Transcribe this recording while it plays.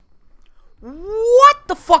What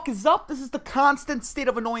the fuck is up? This is the Constant State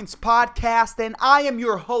of Annoyance podcast, and I am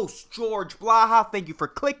your host, George Blaha. Thank you for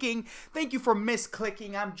clicking. Thank you for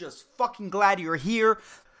misclicking. I'm just fucking glad you're here.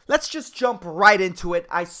 Let's just jump right into it.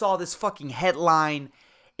 I saw this fucking headline.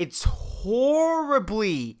 It's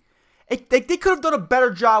horribly... They could have done a better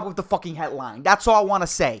job with the fucking headline. That's all I want to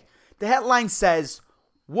say. The headline says,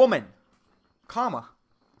 woman, comma,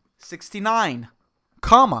 69,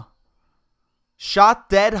 comma, shot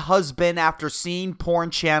dead husband after seeing porn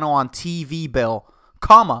channel on TV bill,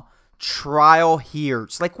 comma, trial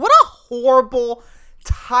hears. Like, what a horrible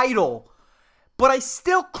title. But I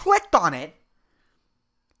still clicked on it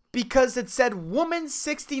because it said woman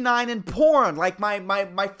 69 in porn. Like,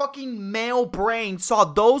 my fucking male brain saw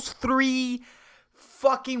those three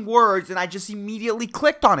fucking words and I just immediately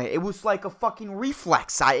clicked on it. It was like a fucking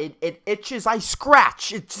reflex. It itches, I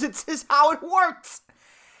scratch. It's just how it works.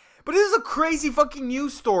 But this is a crazy fucking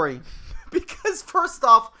news story. Because first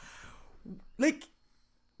off, like,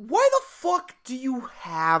 why the fuck do you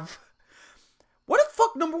have... What the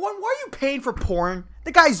fuck, number one, why are you paying for porn?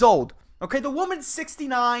 The guy's old, okay? The woman's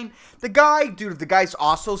 69. The guy's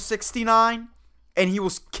also 69. And he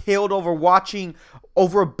was killed over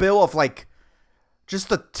a bill of, like,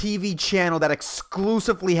 just a TV channel that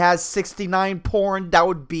exclusively has 69 porn. That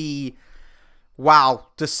would be... Wow,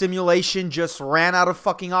 the simulation just ran out of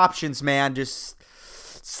fucking options, man. Just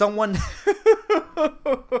someone...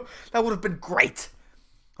 that would have been great.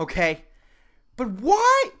 Okay? But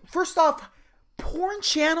why? First off, porn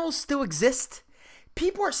channels still exist?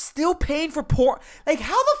 People are still paying for porn? Like,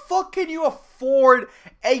 how the fuck can you afford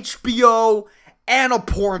HBO and a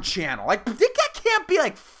porn channel? Like, that can't be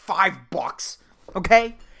like $5,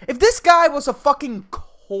 okay? If this guy was a fucking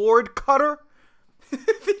cord cutter...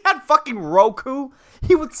 If he had fucking Roku,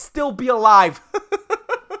 he would still be alive.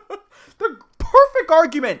 The perfect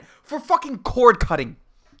argument for fucking cord cutting.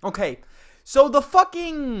 Okay, so the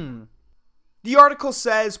article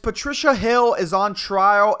says Patricia Hill is on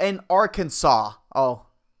trial in Arkansas. Oh,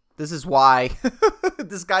 this is why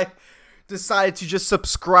this guy decided to just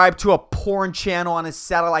subscribe to a porn channel on his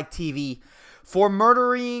satellite TV for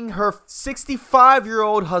murdering her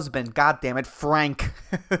 65-year-old husband, goddammit, Frank,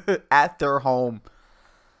 at their home.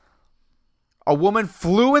 A woman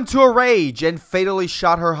flew into a rage and fatally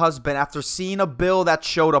shot her husband after seeing a bill that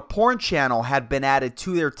showed a porn channel had been added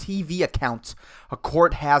to their TV account, a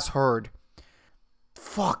court has heard.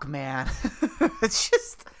 Fuck, man. It's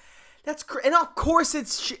just... That's crazy. And of course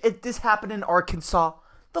this happened in Arkansas.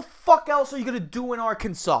 The fuck else are you gonna do in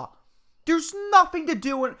Arkansas? There's nothing to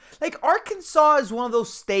do in... Like, Arkansas is one of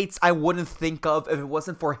those states I wouldn't think of if it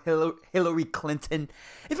wasn't for Hillary Clinton.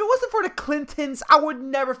 If it wasn't for the Clintons, I would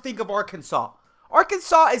never think of Arkansas.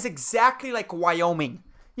 Arkansas is exactly like Wyoming.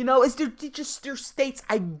 You know, they're states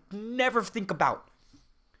I never think about.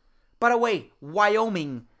 By the way,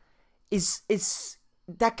 Wyoming is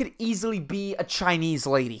that could easily be a Chinese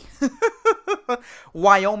lady.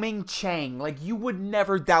 Wyoming Chang. Like, you would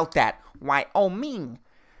never doubt that. Wyoming.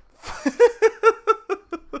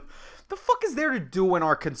 The fuck is there to do in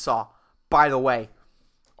Arkansas, by the way?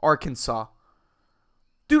 Arkansas.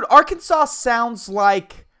 Dude, Arkansas sounds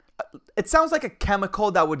like... It sounds like a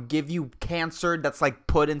chemical that would give you cancer that's, like,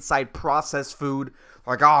 put inside processed food.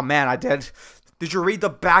 Like, oh, man, I did. Did you read the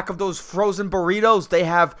back of those frozen burritos? They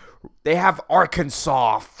have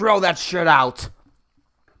Arkansas. Throw that shit out.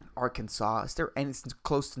 Arkansas. Is there anything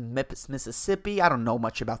close to Mississippi? I don't know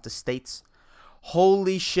much about the states.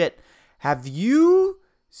 Holy shit. Have you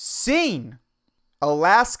seen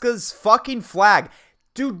Alaska's fucking flag?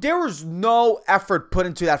 Dude, there was no effort put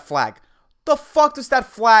into that flag. The fuck does that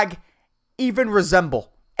flag even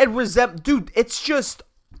resemble? Dude, it's just...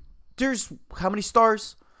 There's... How many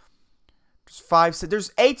stars? There's 5...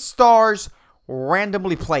 There's 8 stars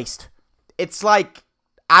randomly placed. It's like...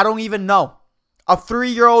 I don't even know. A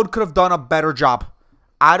 3-year-old could have done a better job.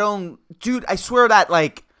 Dude, I swear that,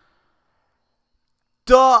 like...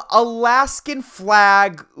 The Alaskan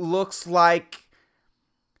flag looks like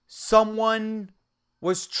someone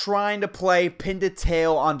was trying to play pin the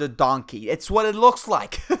tail on the donkey. It's what it looks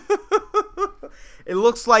like. It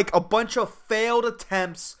looks like a bunch of failed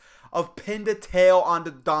attempts of pin the tail on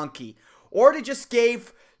the donkey. Or they just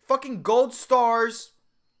gave fucking gold stars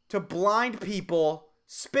to blind people,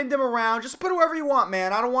 spin them around, just put whoever you want,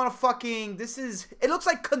 man. I don't want to fucking... It looks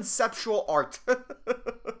like conceptual art.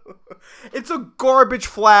 It's a garbage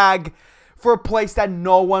flag for a place that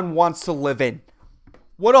no one wants to live in.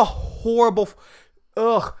 What a horrible...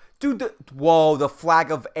 Ugh. Dude, the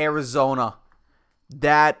flag of Arizona.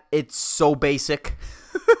 It's so basic.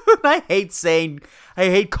 I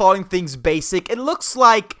hate calling things basic. It looks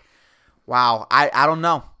like Wow, I don't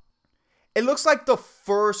know. It looks like the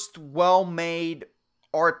first well-made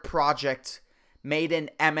art project made in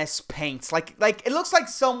MS Paint. Like it looks like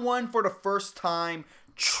someone for the first time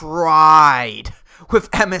tried with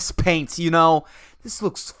MS Paint, you know? This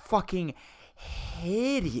looks fucking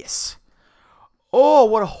hideous. Oh,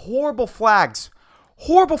 what horrible flags.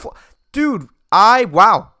 Dude,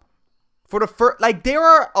 wow. For the first, like, there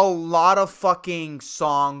are a lot of fucking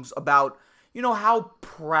songs about, you know, how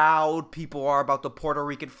proud people are about the Puerto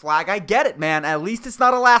Rican flag. I get it, man. At least it's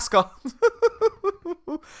not Alaska.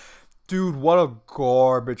 Dude, what a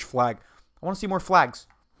garbage flag. I want to see more flags.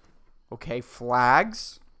 Okay,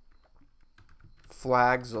 flags.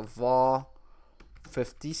 Flags of all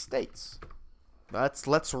 50 states.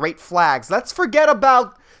 Let's rate flags. Let's forget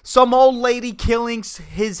about some old lady killing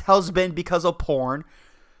his husband because of porn.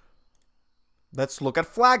 Let's look at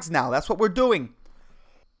flags now. That's what we're doing.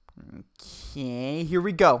 Okay, here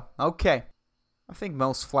we go. Okay. I think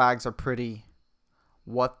most flags are pretty...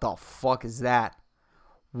 What the fuck is that?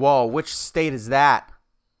 Whoa, which state is that?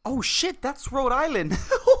 Oh shit, that's Rhode Island.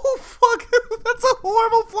 Oh fuck, that's a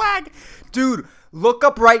horrible flag. Dude, look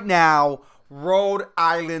up right now Rhode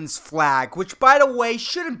Island's flag, which by the way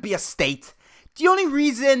shouldn't be a state. The only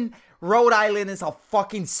reason Rhode Island is a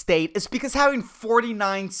fucking state is because having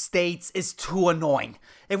 49 states is too annoying.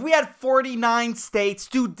 If we had 49 states,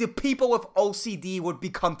 dude, the people with OCD would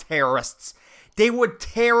become terrorists. They would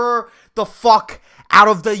terror the fuck out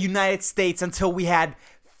of the United States until we had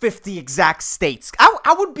 50 exact states.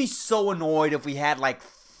 I would be so annoyed if we had like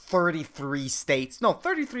 33 states. No,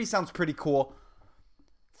 33 sounds pretty cool.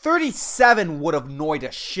 37 would have annoyed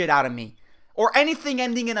the shit out of me. Or anything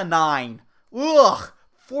ending in a 9. Ugh.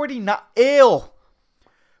 49. Ew.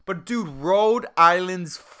 But dude, Rhode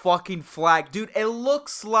Island's fucking flag. Dude, it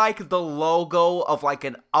looks like the logo of like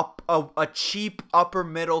a cheap upper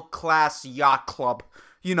middle class yacht club.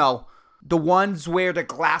 You know, the ones where the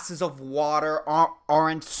glasses of water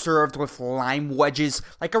aren't served with lime wedges.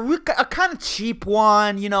 Like a kind of cheap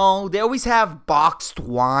one, you know. They always have boxed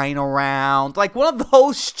wine around. Like one of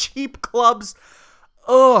those cheap clubs.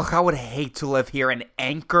 Ugh, I would hate to live here. An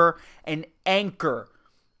Anchor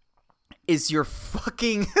is your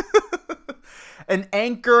fucking... An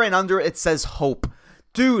anchor, and under it says hope.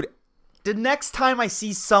 Dude, the next time I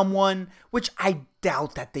see someone, which I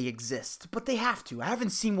doubt that they exist, but they have to. I haven't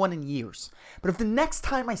seen one in years. But if the next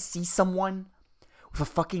time I see someone with a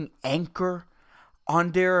fucking anchor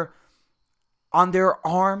on their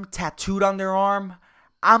arm, tattooed on their arm,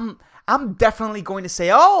 I'm definitely going to say,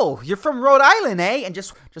 "Oh, you're from Rhode Island, eh?" And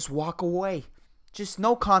just walk away. Just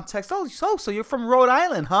no context. Oh, so you're from Rhode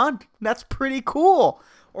Island, huh? That's pretty cool.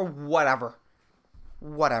 Or whatever.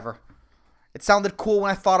 It sounded cool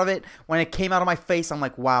when I thought of it. When it came out of my face, I'm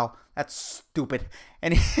like, wow, that's stupid.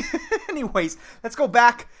 And anyways, let's go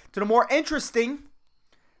back to the more interesting.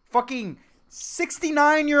 Fucking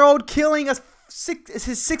 69-year-old killing his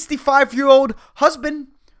 65-year-old husband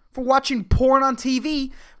for watching porn on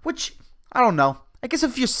TV. Which, I don't know. I guess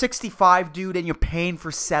if you're 65, dude, and you're paying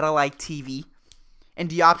for satellite TV, and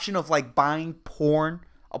the option of like buying porn,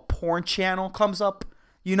 a porn channel comes up,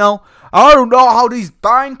 you know, I don't know how these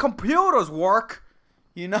dying computers work,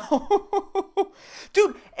 you know.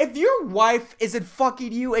 Dude, if your wife isn't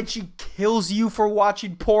fucking you and she kills you for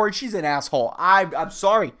watching porn, she's an asshole. I'm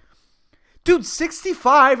sorry. Dude,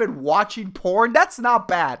 65 and watching porn, that's not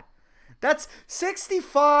bad. That's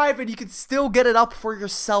 65 and you can still get it up for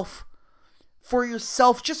yourself.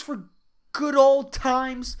 Just for good old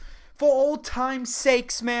times. For old time's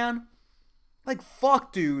sakes, man. Like,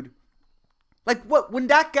 fuck, dude. Like, what? When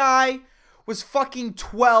that guy was fucking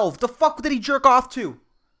 12, the fuck did he jerk off to?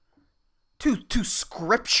 To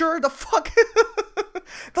scripture? The fuck?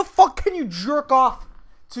 The fuck can you jerk off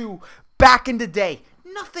to back in the day?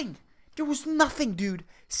 Nothing. There was nothing, dude.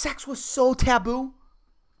 Sex was so taboo.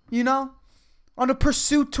 You know? On a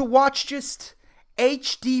pursuit to watch just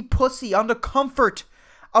HD pussy on the comfort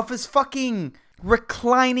of his fucking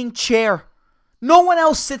reclining chair. No one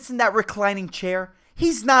else sits in that reclining chair.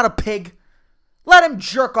 He's not a pig. Let him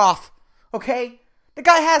jerk off, okay? The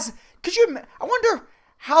guy has... I wonder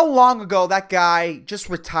how long ago that guy just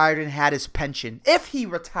retired and had his pension. If he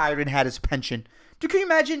retired and had his pension. Dude, can you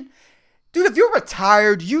imagine? Dude, if you're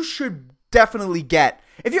retired, you should definitely get...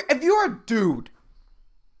 If you're a dude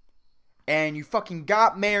and you fucking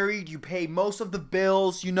got married, you pay most of the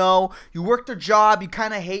bills, you know, you worked a job you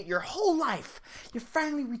kind of hate your whole life. You're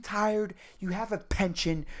finally retired, you have a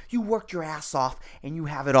pension, you worked your ass off, and you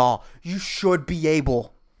have it all. You should be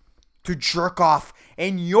able to jerk off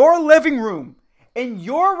in your living room, in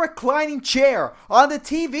your reclining chair, on the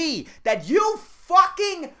TV that you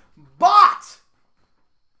fucking But,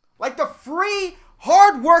 like the free,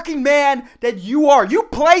 hard-working man that you are, you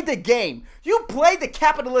played the game. You played the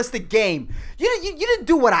capitalistic game. You didn't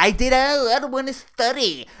do what I did. Oh, I don't want to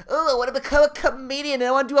study. Oh, I want to become a comedian. I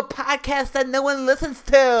want to do a podcast that no one listens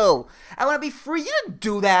to. I want to be free. You didn't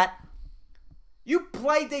do that. You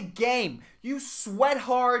played the game. You sweat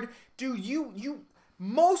hard. Dude, you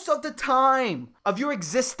most of the time of your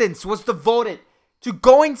existence was devoted to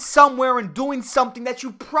going somewhere and doing something that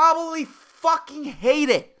you probably fucking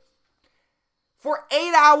hated. For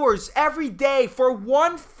 8 hours every day, for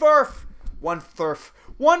one third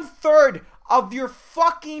of your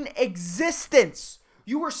fucking existence,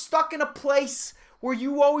 you were stuck in a place where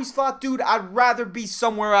you always thought, dude, I'd rather be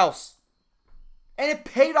somewhere else. And it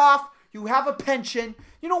paid off. You have a pension.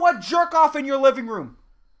 You know what? Jerk off in your living room.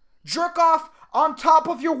 Jerk off on top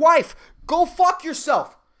of your wife. Go fuck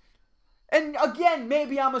yourself. And again,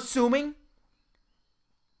 maybe I'm assuming.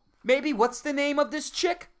 Maybe, what's the name of this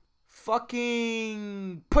chick?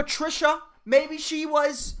 Fucking Patricia. Maybe she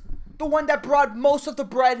was the one that brought most of the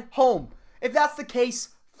bread home. If that's the case,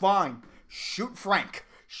 fine. Shoot Frank.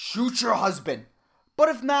 Shoot your husband. But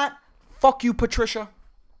if not, fuck you, Patricia.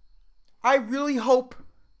 I really hope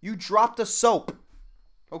you drop the soap.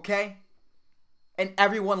 Okay? And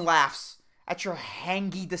everyone laughs at your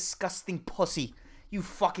hangy, disgusting pussy. You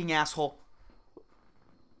fucking asshole.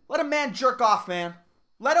 Let a man jerk off, man.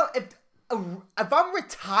 If I'm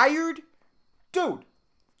retired, dude,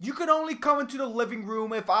 you can only come into the living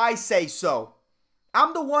room if I say so.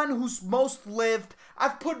 I'm the one who's most lived.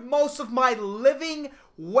 I've put most of my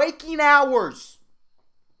waking hours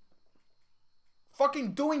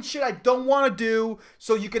fucking doing shit I don't want to do,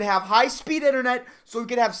 so you can have high-speed internet, so we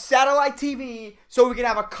can have satellite TV, so we can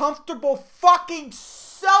have a comfortable fucking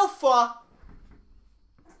sofa.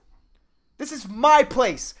 This is my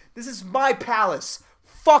place. This is my palace.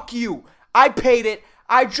 Fuck you. I paid it.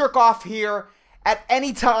 I jerk off here at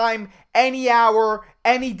any time, any hour,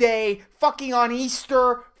 any day. Fucking on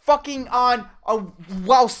Easter. Fucking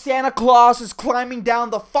while Santa Claus is climbing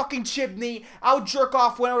down the fucking chimney. I'll jerk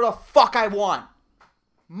off whenever the fuck I want.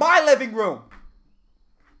 My living room.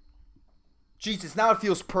 Jesus, now it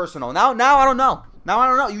feels personal. Now I don't know. Now I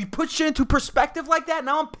don't know. You put shit into perspective like that,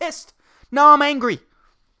 now I'm pissed. Now I'm angry.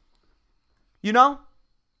 You know?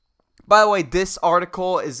 By the way, this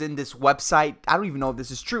article is in this website. I don't even know if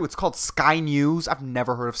this is true. It's called Sky News. I've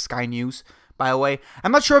never heard of Sky News, by the way.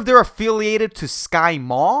 I'm not sure if they're affiliated to Sky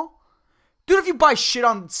Mall. Dude, if you buy shit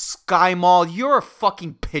on Sky Mall, you're a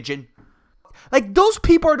fucking pigeon. Like, those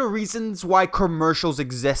people are the reasons why commercials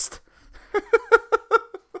exist.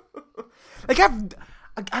 Like,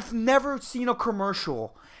 I've never seen a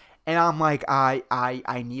commercial, and I'm like, I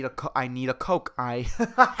need a Coke.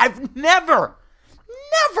 I've never,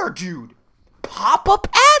 dude. Pop-up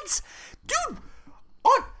ads, dude.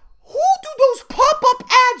 Who do those pop-up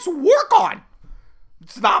ads work on?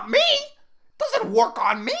 It's not me. It doesn't work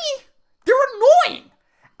on me. They're annoying.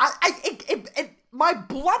 My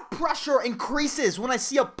blood pressure increases when I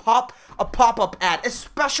see a pop-up ad,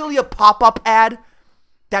 especially a pop-up ad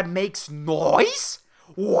that makes noise.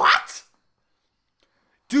 What?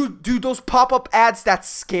 Dude, those pop-up ads that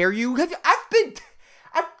scare you.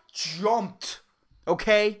 I've jumped.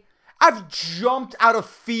 Okay? I've jumped out of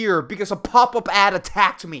fear because a pop-up ad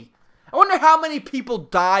attacked me. I wonder how many people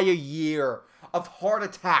die a year of heart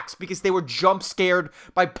attacks because they were jump scared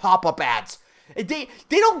by pop-up ads. They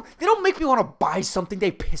don't make me want to buy something.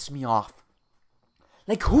 They piss me off.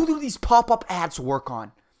 Like, who do these pop-up ads work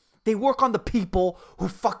on? They work on the people who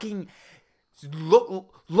fucking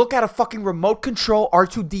look at a fucking remote control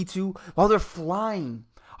R2-D2 while they're flying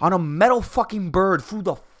on a metal fucking bird through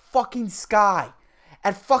the fucking sky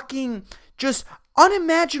at fucking just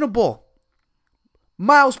unimaginable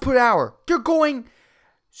miles per hour. They're going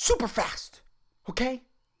super fast, okay?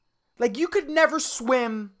 Like, you could never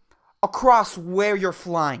swim across where you're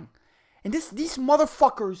flying. And these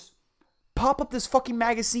motherfuckers pop up this fucking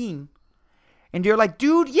magazine and they're like,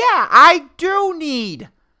 dude, yeah, I do need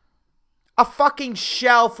a fucking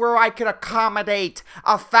shelf where I could accommodate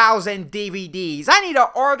 1,000 DVDs. I need to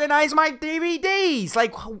organize my DVDs.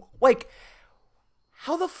 Like,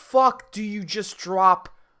 how the fuck do you just drop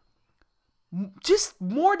just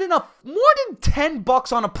more than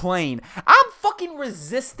 $10 on a plane? I'm fucking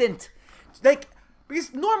resistant. Like,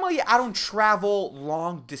 because normally I don't travel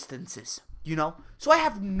long distances, you know? So I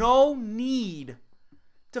have no need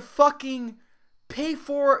to fucking pay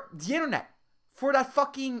for the internet. For that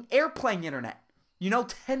fucking airplane internet. You know,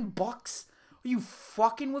 $10? Are you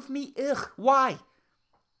fucking with me? Ugh, why?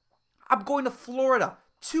 I'm going to Florida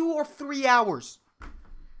 2 or 3 hours.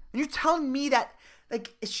 And you're telling me that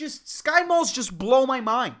Like, it's just, Sky Malls just blow my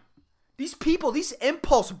mind. These people, these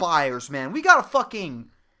impulse buyers, man, we gotta fucking,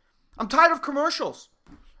 I'm tired of commercials.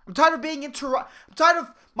 I'm tired of being I'm tired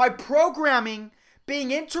of my programming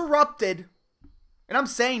being interrupted. And I'm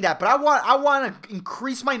saying that, but I want to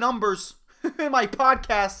increase my numbers in my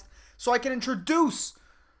podcast so I can introduce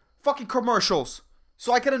fucking commercials.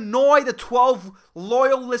 So I can annoy the 12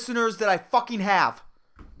 loyal listeners that I fucking have.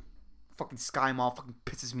 Fucking Sky Mall fucking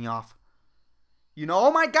pisses me off. You know,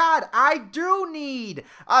 oh my god, I do need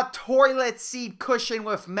a toilet seat cushion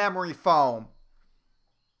with memory foam.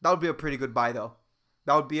 That would be a pretty good buy, though.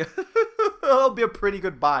 That would be a pretty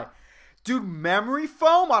good buy. Dude, memory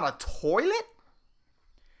foam on a toilet?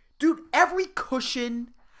 Dude, every cushion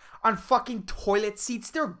on fucking toilet seats,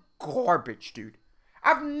 they're garbage, dude.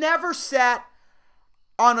 I've never sat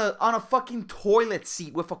on a fucking toilet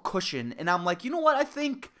seat with a cushion, and I'm like, you know what, I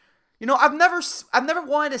think, you know, I've never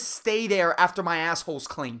wanted to stay there after my asshole's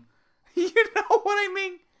clean. You know what I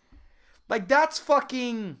mean? Like, that's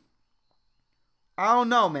fucking, I don't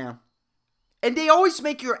know, man. And they always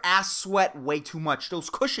make your ass sweat way too much.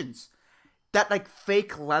 Those cushions. That, like,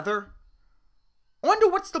 fake leather. I wonder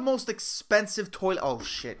what's the most expensive toilet. Oh,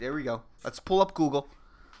 shit. There we go. Let's pull up Google.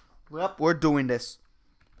 Yep, we're doing this.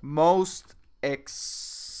 Most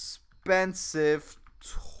expensive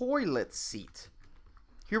toilet seat.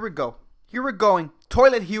 Here we go. Here we're going.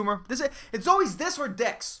 Toilet humor. It's always this or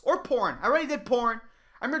dicks. Or porn. I already did porn.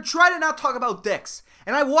 I'm going to try to not talk about dicks.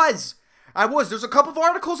 And I was. There's a couple of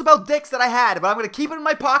articles about dicks that I had, but I'm going to keep it in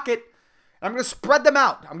my pocket. I'm going to spread them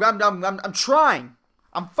out. I'm trying.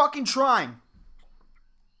 I'm fucking trying.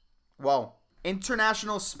 Whoa.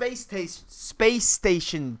 International Space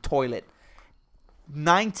Station toilet.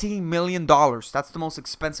 $19 million. That's the most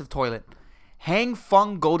expensive toilet. Hang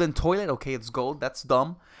Fung Golden Toilet. Okay, it's gold. That's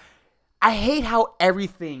dumb. I hate how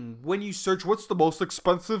everything, when you search, what's the most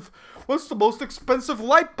expensive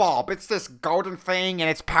light bulb? It's this golden thing and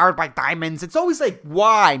it's powered by diamonds. It's always like,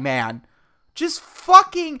 why, man? Just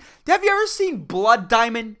fucking, have you ever seen Blood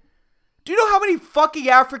Diamond? Do you know how many fucking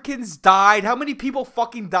Africans died? How many people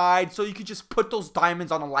fucking died so you could just put those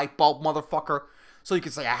diamonds on a light bulb, motherfucker? So you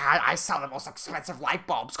could say, I sell the most expensive light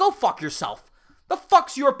bulbs. Go fuck yourself. The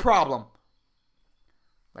fuck's your problem?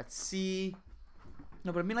 Let's see.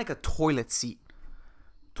 No, but I mean like a toilet seat.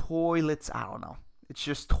 Toilets, I don't know. It's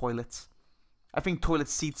just toilets. I think toilet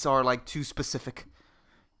seats are like too specific.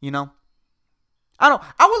 You know? I don't know.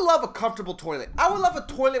 I would love a comfortable toilet. I would love a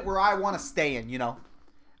toilet where I want to stay in, you know?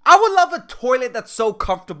 I would love a toilet that's so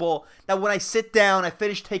comfortable that when I sit down, I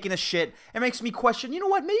finish taking a shit, it makes me question, you know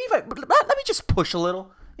what, maybe let me just push a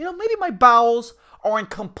little. You know, maybe my bowels aren't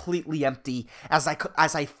completely empty as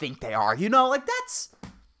I think they are. You know, like that's,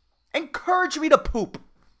 encourage me to poop.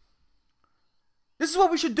 This is what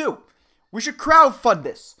we should do. We should crowdfund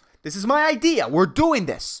this. This is my idea. We're doing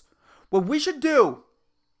this. What we should do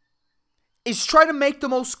is try to make the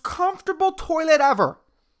most comfortable toilet ever.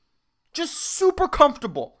 Just super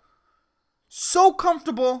comfortable. So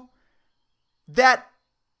comfortable that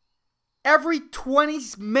every 20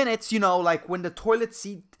 minutes, you know, like when the toilet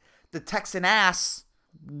seat detects an ass,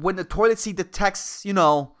 when the toilet seat detects, you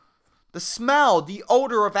know, the smell, the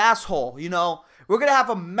odor of asshole, you know, we're going to have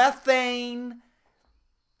a methane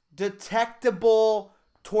detectable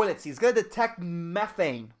toilet seat. It's going to detect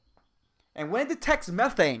methane. And when it detects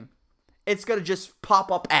methane, it's going to just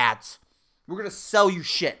pop up ads. We're going to sell you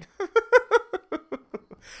shit.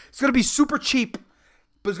 It's going to be super cheap,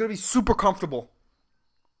 but it's going to be super comfortable.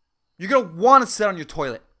 You're going to want to sit on your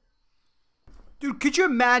toilet. Dude, could you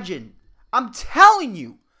imagine? I'm telling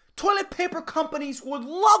you, toilet paper companies would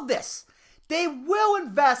love this. They will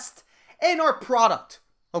invest in our product,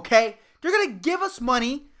 okay? They're going to give us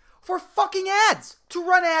money for fucking ads, to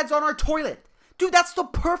run ads on our toilet. Dude, that's the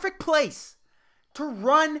perfect place to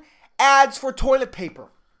run ads for toilet paper.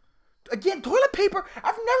 Again, toilet paper, I've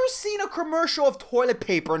never seen a commercial of toilet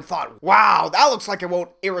paper and thought, wow, that looks like it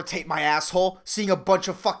won't irritate my asshole, seeing a bunch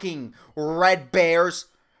of fucking red bears.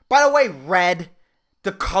 By the way, red,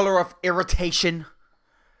 the color of irritation.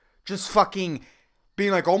 Just fucking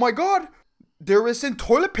being like, oh my god, there isn't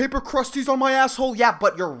toilet paper crusties on my asshole. Yeah,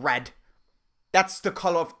 but you're red. That's the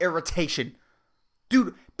color of irritation.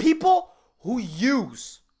 Dude, people who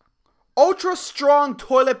use ultra strong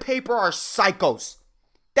toilet paper are psychos.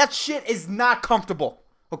 That shit is not comfortable,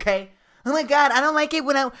 okay? Oh my god, I don't like it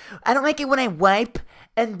when I wipe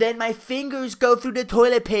and then my fingers go through the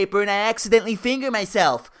toilet paper and I accidentally finger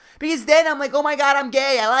myself. Because then I'm like, oh my god, I'm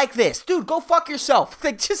gay, I like this. Dude, go fuck yourself.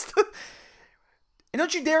 Like, just, and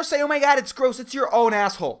don't you dare say, oh my god, it's gross, it's your own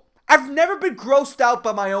asshole. I've never been grossed out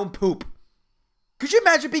by my own poop. Could you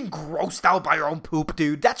imagine being grossed out by your own poop,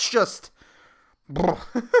 dude? That's just... Could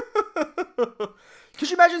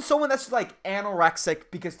you imagine someone that's like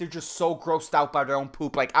anorexic because they're just so grossed out by their own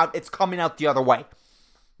poop? Like, it's coming out the other way.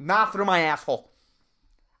 Not through my asshole.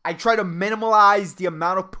 I try to minimize the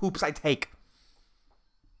amount of poops I take.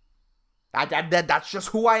 That's just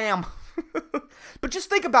who I am. But just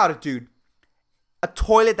think about it, dude. A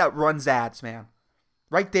toilet that runs ads, man.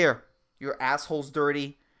 Right there. Your asshole's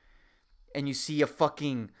dirty. And you see a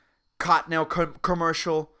fucking Cottonelle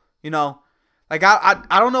commercial, you know. Like, I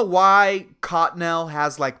don't know why Cottonelle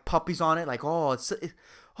has, like, puppies on it. Like, Cottonelle.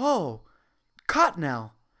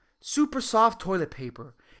 Super soft toilet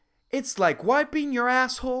paper. It's like wiping your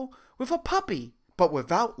asshole with a puppy, but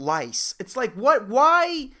without lice. It's like, what?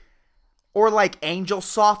 Why? Or like Angel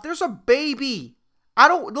Soft. There's a baby. The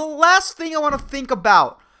last thing I want to think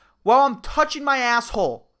about while I'm touching my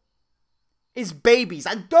asshole is babies.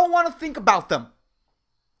 I don't want to think about them.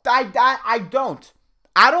 I don't.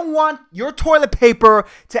 I don't want your toilet paper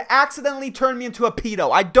to accidentally turn me into a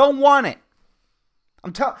pedo. I don't want it.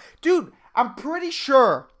 Dude, I'm pretty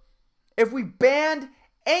sure if we banned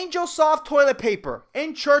Angel Soft toilet paper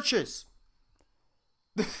in churches.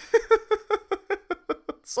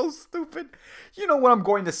 So stupid. You know what I'm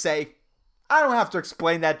going to say. I don't have to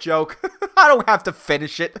explain that joke. I don't have to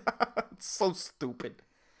finish it. It's so stupid.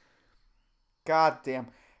 God damn.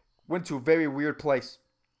 Went to a very weird place.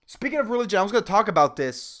 Speaking of religion, I was going to talk about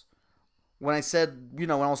this when I said,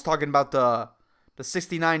 when I was talking about the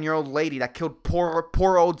 69-year-old lady that killed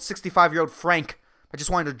poor old 65-year-old Frank. I just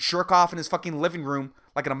wanted to jerk off in his fucking living room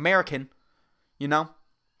like an American,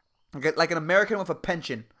 Like an American with a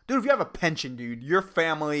pension. Dude, if you have a pension, dude, your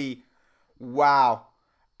family, wow.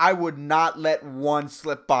 I would not let one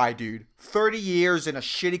slip by, dude. 30 years in a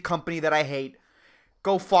shitty company that I hate.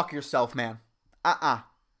 Go fuck yourself, man. I'm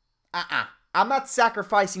not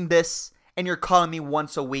sacrificing this and you're calling me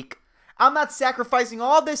once a week. I'm not sacrificing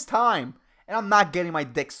all this time and I'm not getting my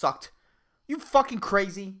dick sucked. You fucking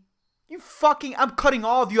crazy. I'm cutting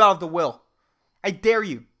all of you out of the will. I dare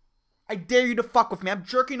you. I dare you to fuck with me. I'm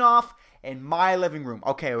jerking off in my living room.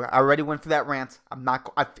 Okay, I already went through that rant.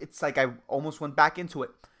 It's like I almost went back into it.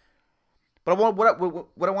 But what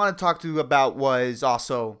I want to talk to you about was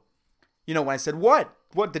also, when I said, what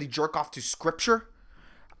did he jerk off to scripture?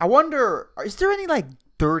 I wonder, is there any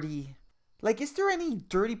dirty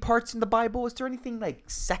parts in the Bible? Is there anything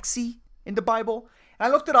sexy in the Bible? And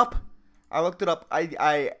I looked it up.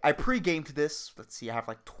 I pre-gamed this. Let's see, I have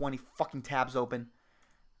 20 fucking tabs open.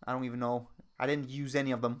 I don't even know. I didn't use any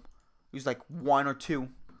of them. I used one or two.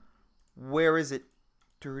 Where is it?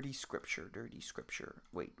 Dirty scripture.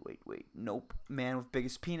 Wait. Nope. Man with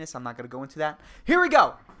biggest penis. I'm not going to go into that. Here we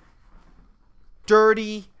go.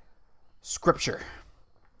 Dirty scripture.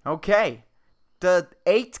 Okay. The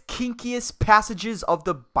 8 kinkiest passages of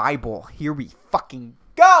the Bible. Here we fucking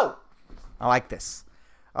go. I like this.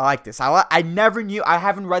 I never knew. I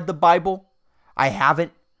haven't read the Bible. I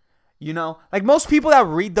haven't. Most people that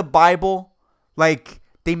read the Bible,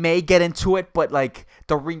 they may get into it, but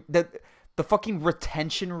the fucking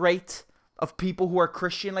retention rate of people who are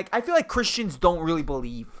Christian, I feel like Christians don't really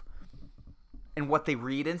believe in what they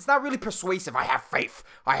read, and it's not really persuasive. I have faith.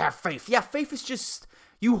 Yeah, faith is just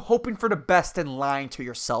you hoping for the best and lying to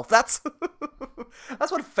yourself. That's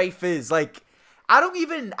what faith is. I don't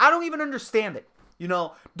even understand it.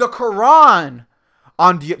 The Quran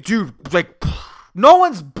no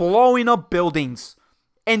one's blowing up buildings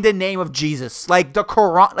in the name of Jesus. The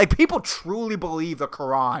Quran, people truly believe the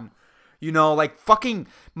Quran. Fucking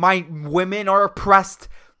my women are oppressed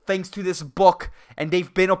thanks to this book, and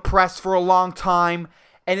they've been oppressed for a long time,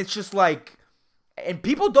 and it's just and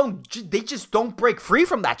people just don't break free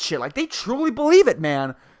from that shit. They truly believe it,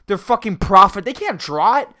 man. Their fucking prophet, they can't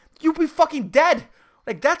draw it. You'd be fucking dead.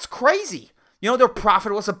 That's crazy. Their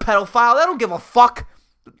prophet was a pedophile. They don't give a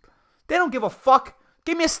fuck.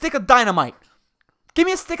 Give me a stick of dynamite.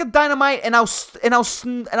 And I'll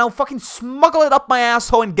fucking smuggle it up my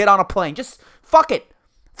asshole and get on a plane. Just fuck it.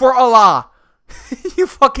 For Allah. You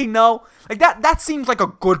fucking know? That seems like a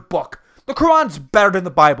good book. The Quran's better than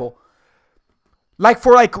the Bible.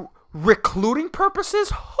 For recruiting purposes?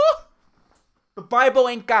 Huh? The Bible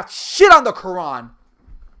ain't got shit on the Quran.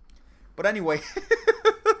 But anyway.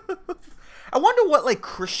 I wonder what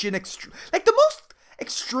Christian the most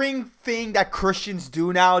extreme thing that Christians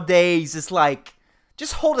do nowadays is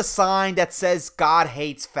just hold a sign that says God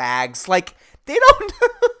hates fags. They don't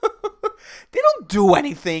they don't do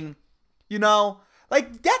anything,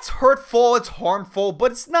 that's hurtful, it's harmful,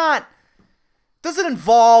 but it's not, doesn't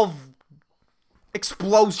involve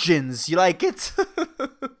explosions. You like it's,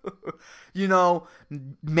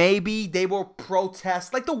 maybe they will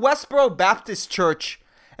protest like the Westboro Baptist Church.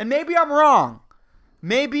 And maybe I'm wrong.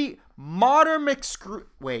 Maybe modern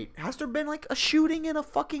wait, has there been like a shooting in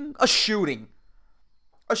a shooting?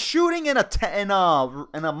 A shooting in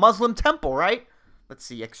a Muslim temple, right? Let's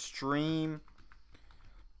see, extreme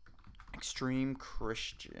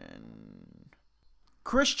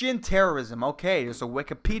Christian terrorism. Okay, there's a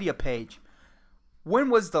Wikipedia page. When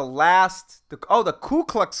was the last the Ku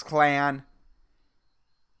Klux Klan?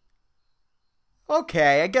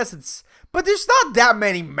 Okay, I guess but there's not that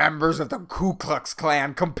many members of the Ku Klux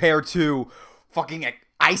Klan compared to fucking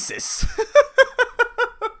ISIS.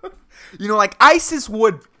 Like ISIS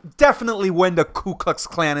would definitely win the Ku Klux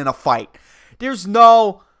Klan in a fight. There's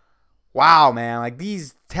no, wow, man, like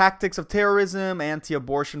these tactics of terrorism,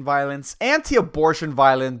 anti-abortion violence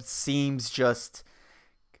seems just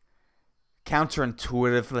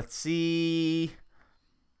counterintuitive. Let's see.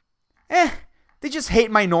 They just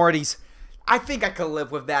hate minorities. I think I could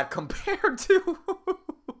live with that compared to,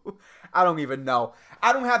 I don't even know.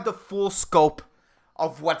 I don't have the full scope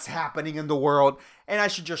of what's happening in the world, and I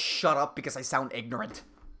should just shut up because I sound ignorant.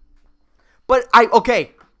 But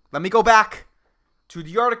let me go back to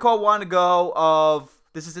the article I want to go of,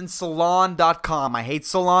 this is in salon.com. I hate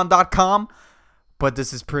salon.com, but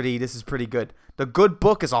this is pretty good. The good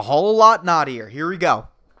book is a whole lot naughtier. Here we go.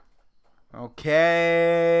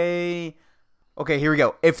 Okay, here we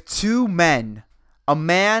go. If two men, a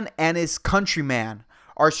man and his countryman,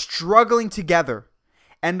 are struggling together,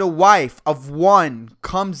 and the wife of one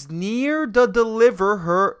comes near to deliver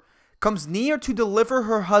her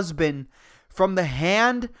husband from the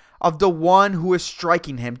hand of the one who is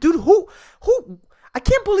striking him. Dude, who I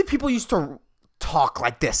can't believe people used to talk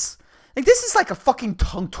like this. Like, this is like a fucking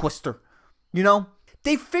tongue twister.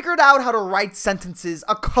 They figured out how to write sentences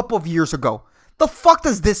a couple of years ago. The fuck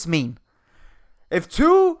does this mean? If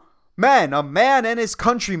two men, a man and his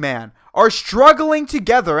countryman, are struggling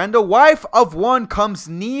together, and the wife of one comes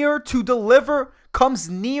near to deliver.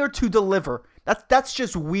 That's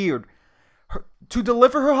just weird. To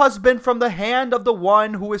deliver her husband from the hand of the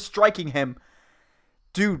one who is striking him.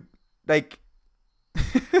 Dude, like,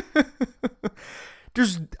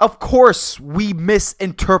 of course we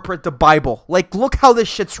misinterpret the Bible. Like, look how this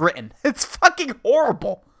shit's written. It's fucking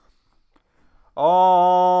horrible.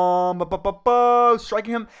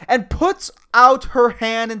 Striking him and puts out her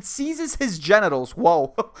hand and seizes his genitals.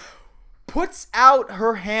 Whoa. Puts out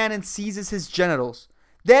her hand and seizes his genitals.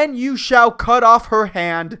 Then you shall cut off her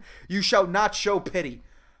hand. You shall not show pity.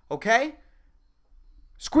 Okay?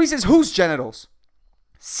 Squeezes whose genitals?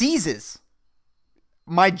 Seizes.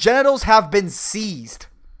 My genitals have been seized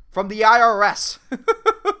from the IRS.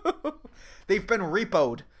 They've been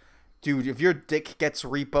repoed. Dude, if your dick gets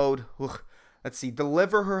repoed, let's see.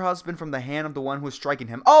 Deliver her husband from the hand of the one who is striking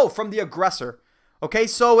him. Oh, from the aggressor. Okay,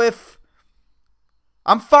 so if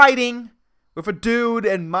I'm fighting with a dude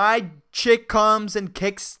and my chick comes and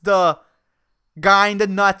kicks the guy in the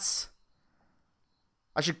nuts,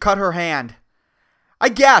 I should cut her hand. I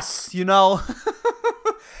guess,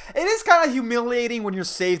 It is kind of humiliating when you're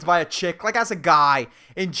saved by a chick, like as a guy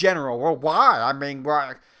in general. Well, why? I mean,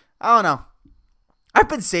 I don't know. I've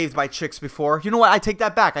been saved by chicks before. You know what? I take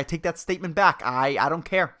that back. I take that statement back. I don't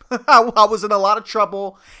care. I was in a lot of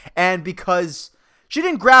trouble. And because she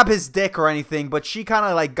didn't grab his dick or anything, but she kind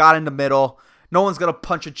of like got in the middle. No one's going to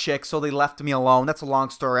punch a chick, so they left me alone. That's a long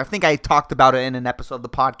story. I think I talked about it in an episode of the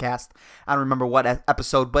podcast. I don't remember what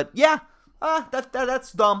episode, but yeah,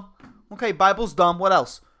 that's dumb. Okay, Bible's dumb. What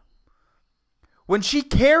else? When she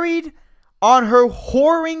carried on her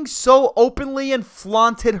whoring so openly and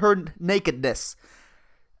flaunted her nakedness.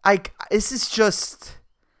 This is just,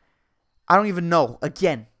 I don't even know.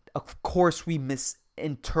 Again, of course we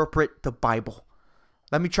misinterpret the Bible.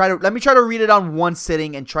 Let me try to read it on one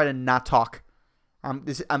sitting and try to not talk.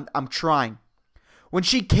 I'm trying. When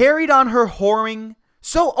she carried on her whoring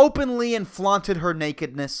so openly and flaunted her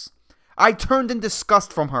nakedness, I turned in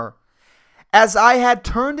disgust from her, as I had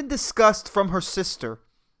turned in disgust from her sister.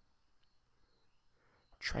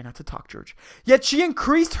 Try not to talk, George. Yet she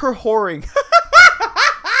increased her whoring.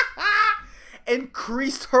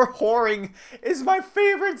 Increased her whoring is my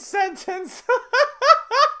favorite sentence.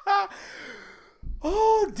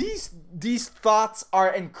 Oh, these thoughts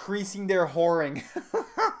are increasing their whoring.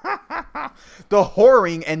 The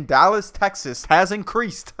whoring in Dallas, Texas has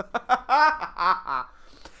increased.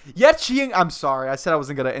 Yet I'm sorry, I said I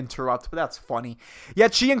wasn't going to interrupt, but that's funny.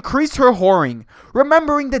 Yet she increased her whoring,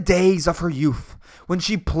 remembering the days of her youth, when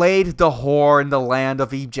she played the whore in the land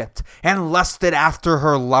of Egypt, and lusted after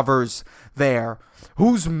her lovers, there,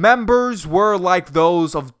 whose members were like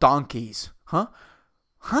those of donkeys. Huh?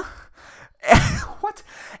 What?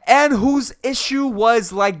 And whose issue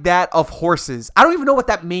was like that of horses. I don't even know what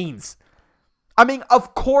that means. I mean,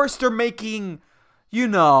 of course they're making,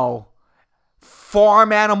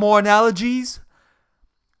 farm animal analogies.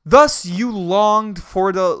 Thus you longed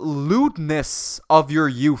for the lewdness of your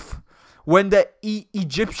youth, when the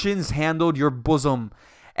Egyptians handled your bosom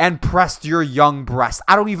and pressed your young breast.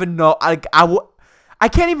 I don't even know. I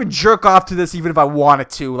can't even jerk off to this even if I wanted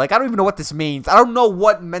to. I don't even know what this means. I don't know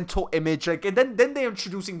what mental image. And then they're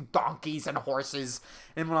introducing donkeys and horses.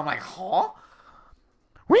 And when I'm like, huh?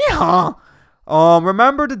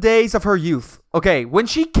 Remember the days of her youth. Okay, when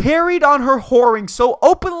she carried on her whoring so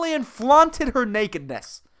openly and flaunted her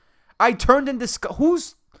nakedness. I turned in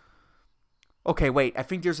disgust. Okay, wait, I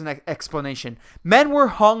think there's an explanation. Men were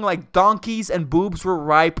hung like donkeys and boobs were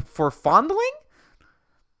ripe for fondling?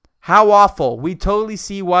 How awful. We totally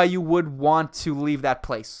see why you would want to leave that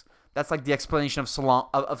place. That's like the explanation of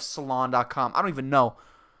salon.com. I don't even know.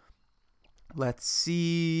 Let's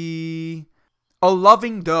see. A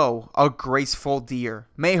loving doe, a graceful deer.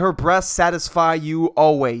 May her breast satisfy you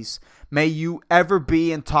always. May you ever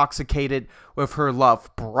be intoxicated with her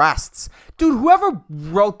love. Breasts. Dude, whoever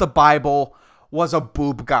wrote the Bible was a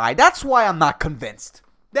boob guy. That's why I'm not convinced.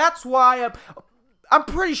 That's why I'm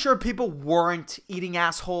pretty sure people weren't eating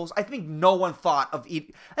assholes. I think no one thought of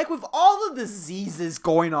eating. With all the diseases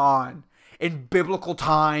going on in biblical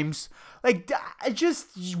times,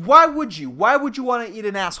 why would you? Why would you want to eat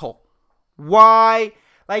an asshole? Why?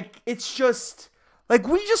 It's just,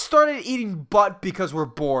 we just started eating butt because we're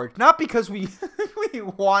bored. Not because we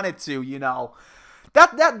wanted to,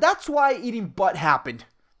 That's why eating butt happened.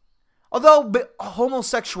 Although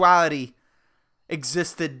homosexuality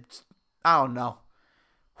existed, I don't know.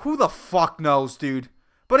 Who the fuck knows, dude?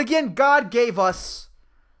 But again, God gave us,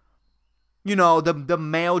 the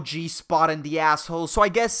male G-spot in the asshole. So I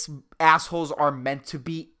guess assholes are meant to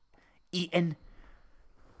be eaten.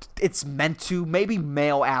 It's meant to. Maybe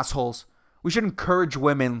male assholes. We should encourage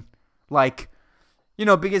women,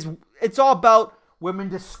 because it's all about women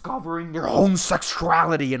discovering their own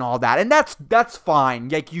sexuality and all that. And that's fine.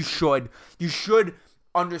 You should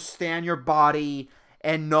understand your body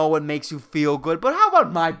and know what makes you feel good. But how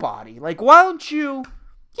about my body? Why don't you,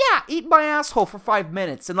 eat my asshole for 5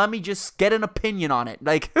 minutes and let me just get an opinion on it?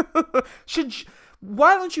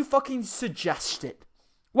 Why don't you fucking suggest it?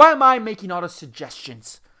 Why am I making all the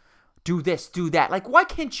suggestions? Do this, do that. Why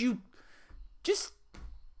can't you just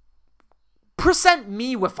present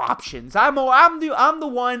me with options? I'm the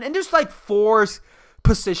one, and there's 4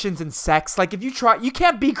 positions in sex. If you try, you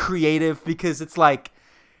can't be creative because it's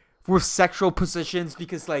with sexual positions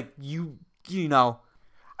because I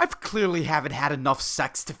clearly haven't had enough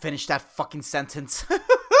sex to finish that fucking sentence.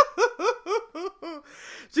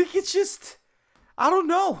 It's just, I don't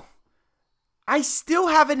know. I still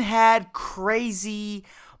haven't had crazy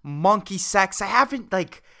monkey sex. I haven't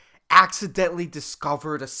accidentally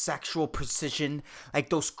discovered a sexual precision like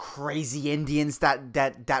those crazy Indians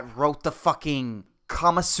that wrote the fucking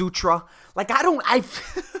Kama Sutra.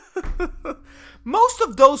 Most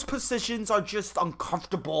of those positions are just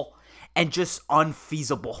uncomfortable and just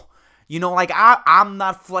unfeasible. I'm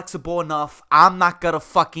not flexible enough. I'm not gonna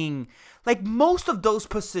fucking, most of those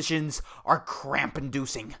positions are cramp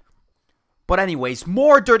inducing. But anyways,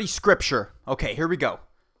 more dirty scripture. Okay, here we go.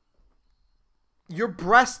 Your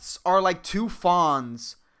breasts are like 2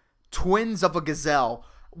 fawns, twins of a gazelle.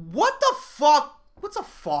 What the fuck? What's a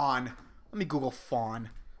fawn? Let me Google fawn.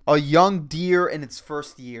 A young deer in its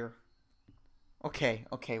first year. Okay,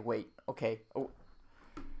 wait. Okay.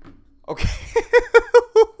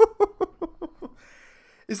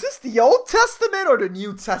 Is this the Old Testament or the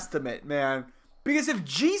New Testament, man? Because if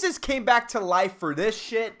Jesus came back to life for this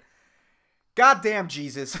shit, goddamn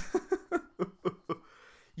Jesus.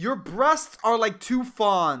 Your breasts are like 2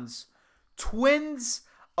 fawns, twins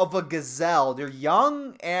of a gazelle. They're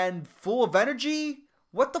young and full of energy.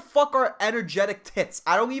 What the fuck are energetic tits?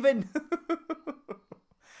 I don't even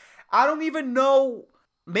know.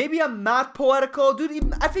 Maybe I'm not poetical.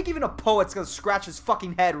 Dude, I think even a poet's gonna scratch his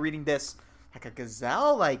fucking head reading this. A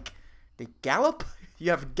gazelle? They gallop? You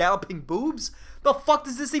have galloping boobs? The fuck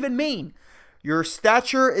does this even mean? Your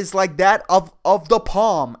stature is like that of the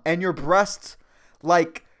palm, and your breasts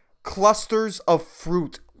like clusters of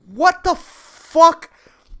fruit. What the fuck?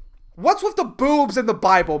 What's with the boobs in the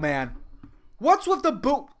Bible, man? What's with the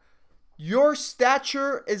boob? Your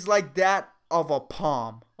stature is like that of a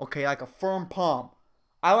palm. Okay, like a firm palm.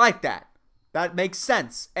 I like that. That makes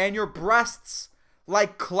sense. And your breasts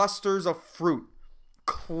like clusters of fruit.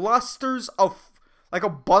 clusters of, like a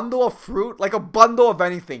bundle of fruit, like a bundle of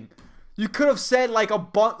anything. You could have said like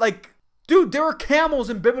dude, there were camels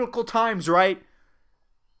in biblical times, right?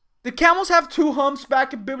 Did camels have two humps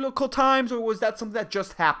back in biblical times, or was that something that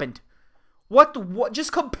just happened? What?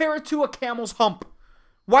 Just compare it to a camel's hump.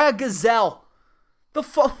 Why a gazelle? The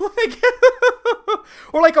fuck?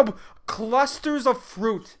 Or like a clusters of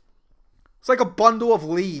fruit. It's like a bundle of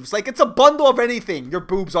leaves. Like, it's a bundle of anything your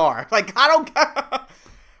boobs are. Like, I don't care.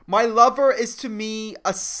 My lover is to me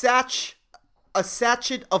a sachet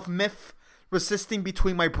of myth resisting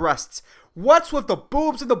between my breasts. What's with the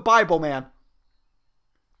boobs in the Bible, man?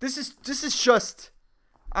 This is just,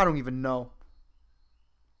 I don't even know.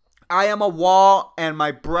 I am a wall and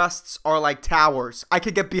my breasts are like towers. I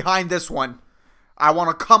could get behind this one. I want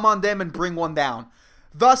to come on them and bring one down.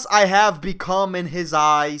 Thus I have become in his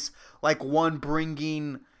eyes like one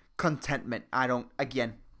bringing contentment.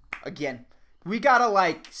 Again. We gotta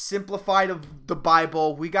like simplify the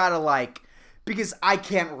Bible. We gotta because I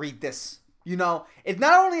can't read this. You know, it's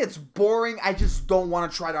not only it's boring, I just don't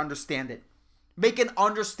want to try to understand it. Make an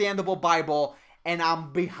understandable Bible, and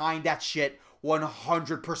I'm behind that shit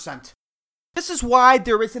 100%. This is why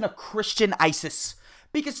there isn't a Christian ISIS.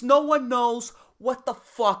 Because no one knows what the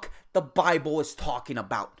fuck the Bible is talking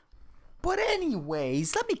about. But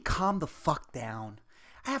anyways, let me calm the fuck down.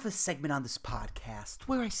 I have a segment on this podcast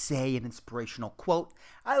where I say an inspirational quote.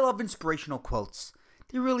 I love inspirational quotes.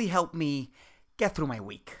 They really help me get through my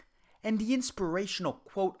week. And the inspirational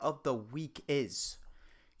quote of the week is,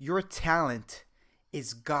 your talent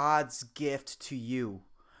is God's gift to you.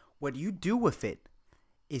 What you do with it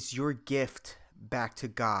is your gift back to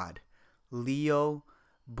God. Leo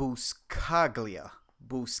Buscaglia,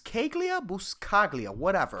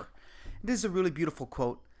 whatever. This is a really beautiful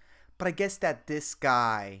quote, but I guess that this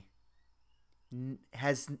guy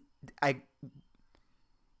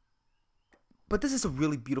but this is a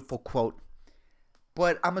really beautiful quote,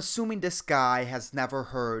 but I'm assuming this guy has never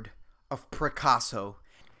heard of Picasso.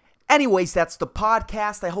 Anyways, that's the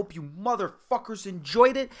podcast. I hope you motherfuckers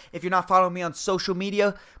enjoyed it. If you're not following me on social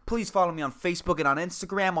media, please follow me on Facebook and on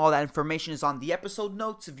Instagram. All that information is on the episode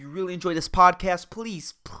notes. If you really enjoy this podcast,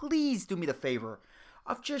 please do me the favor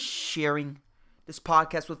of just sharing this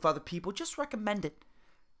podcast with other people. Just recommend it.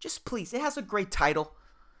 Just please. It has a great title.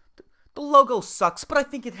 The logo sucks, but I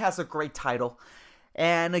think it has a great title.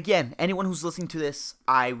 And again, anyone who's listening to this,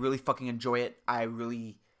 I really fucking enjoy it. I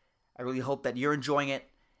really hope that you're enjoying it.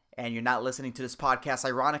 And you're not listening to this podcast,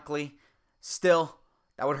 ironically. Still,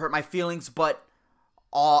 that would hurt my feelings, but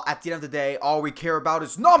at the end of the day, all we care about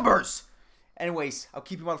is numbers! Anyways, I'll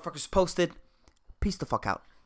keep you motherfuckers posted. Peace the fuck out.